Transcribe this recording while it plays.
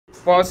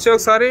Pause చేయి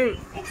ఒకసారి.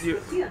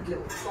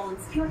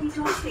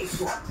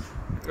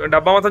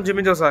 డబ్బా మొత్తం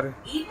చూపించు ఒకసారి.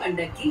 ఈ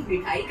పండక్కి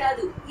మిఠాయి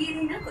కాదు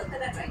ఏదైనా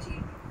కొత్తగా ట్రై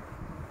చేయండి.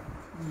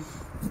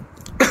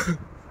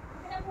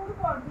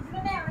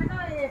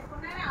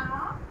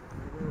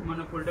 మన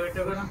ఫుల్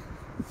పెట్టావు కదా.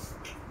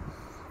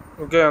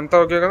 ఓకే అంతా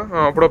ఓకే కదా.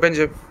 అప్పుడు ఓపెన్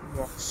చేయి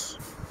box.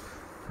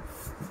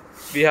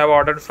 We have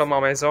ordered from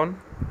Amazon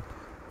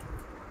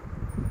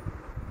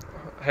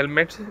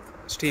helmet,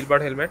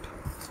 Steelbird helmet,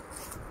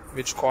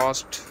 which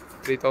cost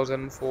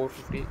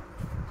 3,450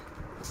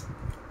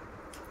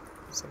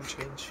 some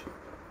change.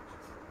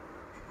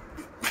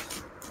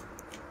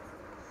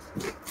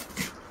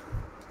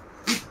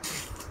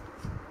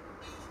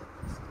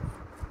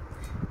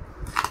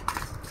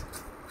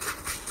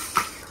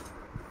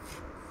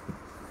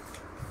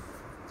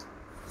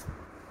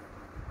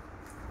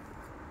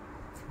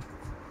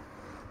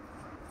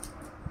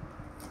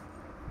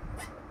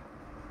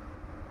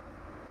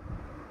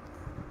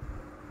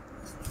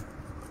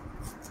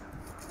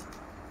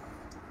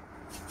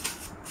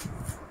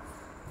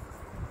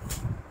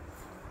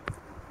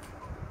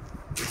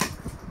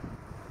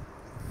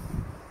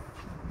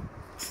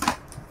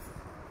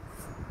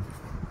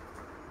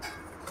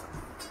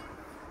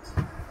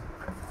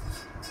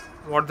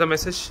 What the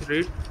message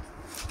read?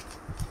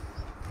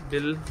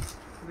 Bill.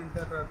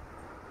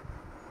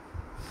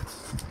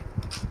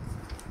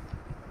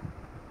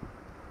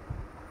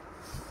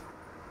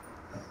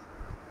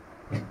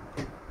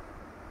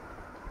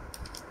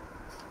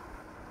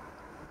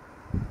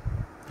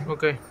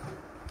 Okay.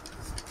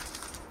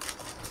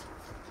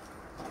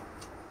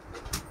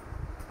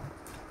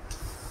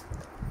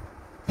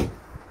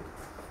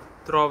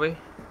 Throw away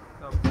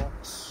the box.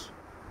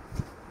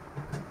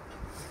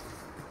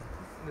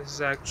 This is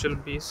the actual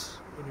piece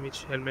in which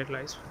helmet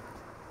lies.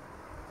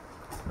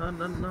 Na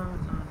na na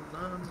na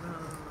na na.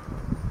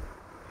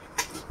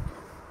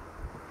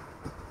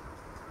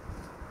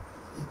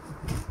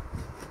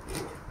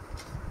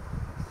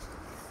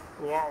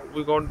 Wow,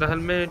 we got the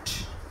helmet.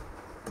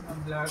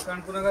 Black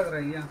and pura ka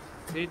rahiya.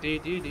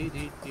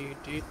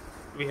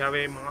 We have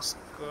a mask.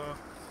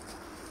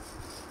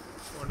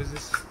 What is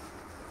this?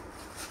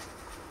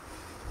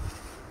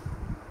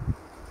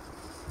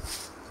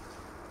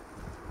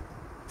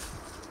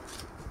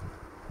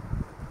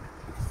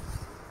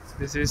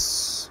 This is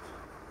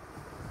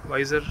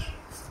visor,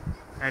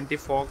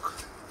 anti-fog,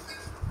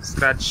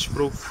 scratch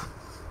proof,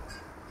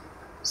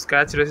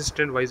 scratch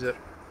resistant visor.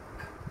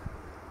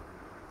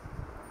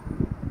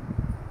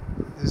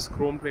 This is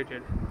chrome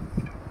plated.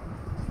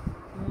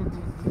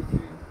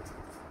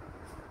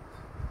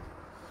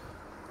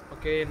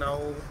 Okay, now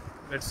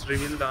let's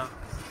reveal the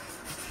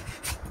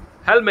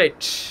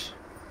helmet.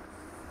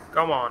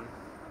 Come on.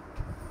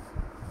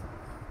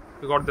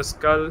 We got the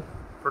skull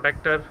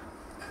protector.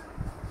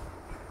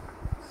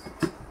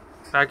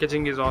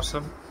 Packaging is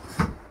awesome.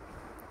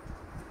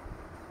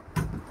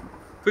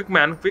 Quick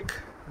man, quick.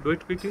 Do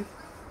it quickly.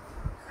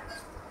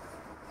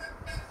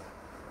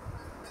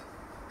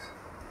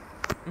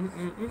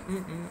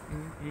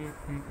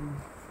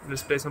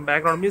 Let's play some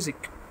background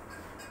music.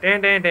 Tan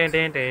tan tan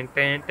tan tan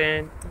tan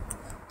tan.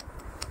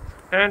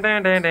 Tan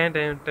tan tan tan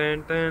tan tan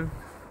tan.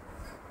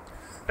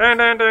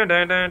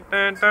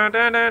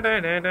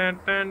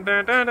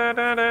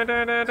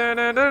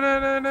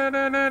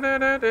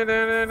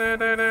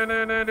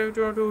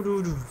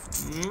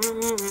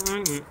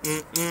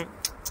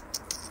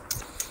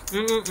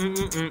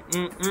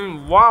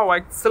 Wow,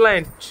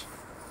 excellent.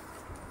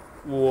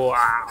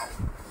 Wow,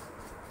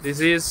 this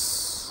is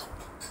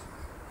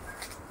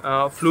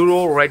fluoro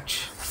red.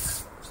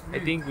 I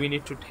think we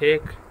need to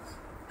take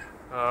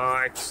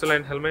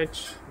excellent helmet.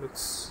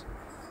 Looks,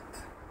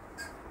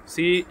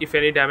 see if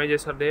any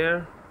damages are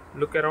there.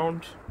 Look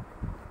around.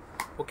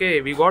 Okay,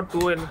 we got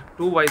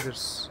two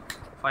visors.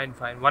 Fine.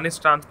 One is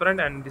transparent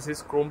and this is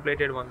chrome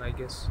plated one, I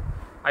guess.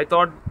 I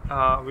thought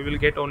we will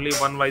get only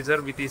one visor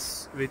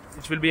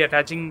which will be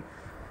attaching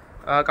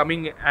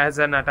coming as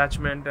an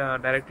attachment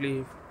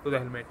directly to the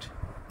helmet,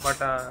 but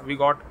we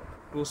got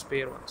two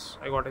spare ones.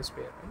 I got a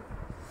spare,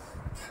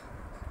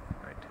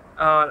 right?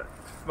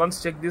 Once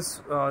check this,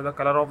 the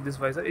color of this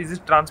visor. Is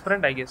it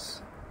transparent? I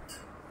guess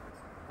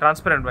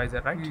transparent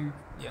visor, right?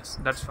 Yes,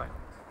 that's fine.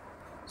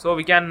 So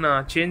we can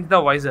change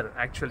the visor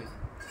actually.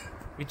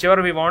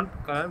 Whichever we want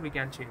color we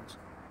can change.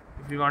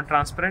 If we want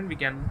transparent, we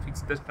can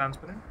fix this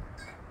transparent,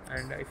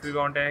 and if we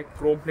want a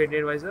chrome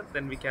plated visor,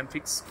 then we can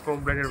fix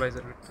chrome plated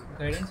visor.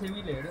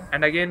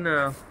 And again,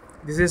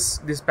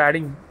 this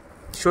padding.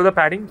 Show the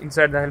padding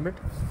inside the helmet.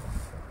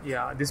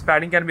 Yeah, this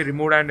padding can be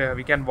removed and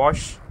we can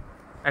wash,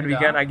 and we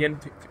can again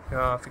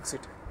fix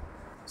it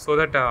so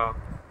that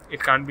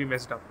it can't be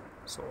messed up.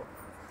 So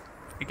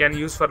we can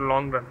use for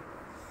long run.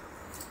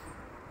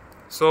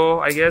 So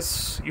I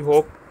guess you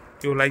hope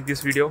you like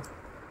this video.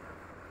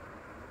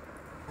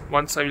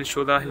 Once I will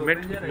show the helmet.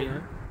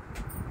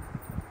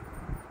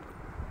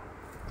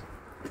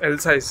 L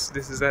size.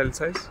 This is the L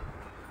size.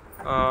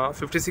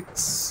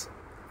 56.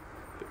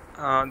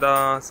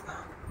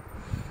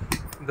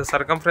 The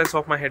circumference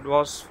of my head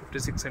was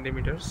 56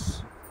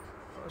 centimeters.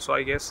 so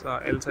I guess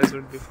L size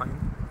would be fine.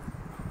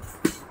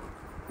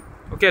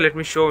 Okay, let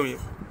me show you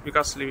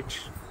because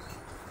which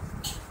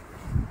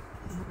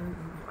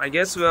I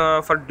guess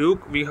for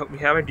Duke we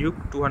have a Duke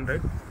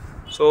 200,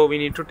 so we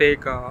need to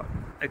take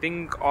I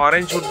think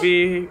orange would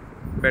be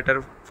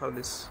better for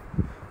this,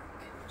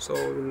 so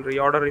we'll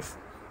reorder if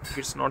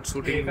it's not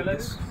suiting with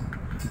this.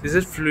 This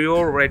is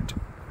Fluo red,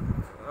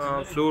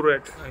 Fluo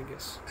red I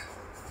guess.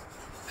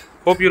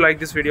 Hope you like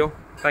this video.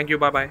 Thank you,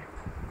 bye bye.